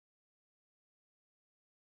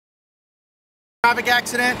Traffic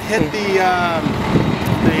accident hit the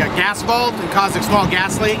gas vault and caused a small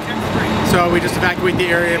gas leak. So we just evacuate the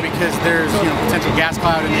area because there's potential gas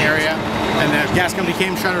cloud in the area, and the gas company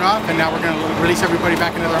came, shut it off, and now we're going to release everybody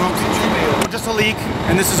back into their homes. Just a leak,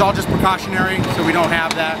 and this is all just precautionary, so we don't have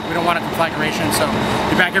that. We don't want a conflagration, so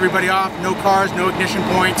we back everybody off. No cars, no ignition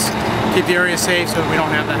points. Keep the area safe so we don't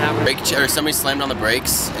have that happen. Somebody slammed on the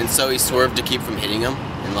brakes, and so he swerved to keep from hitting him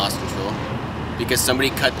and lost control. Because somebody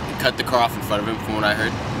cut the car off in front of him, from what I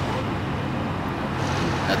heard.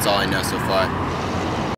 That's all I know so far.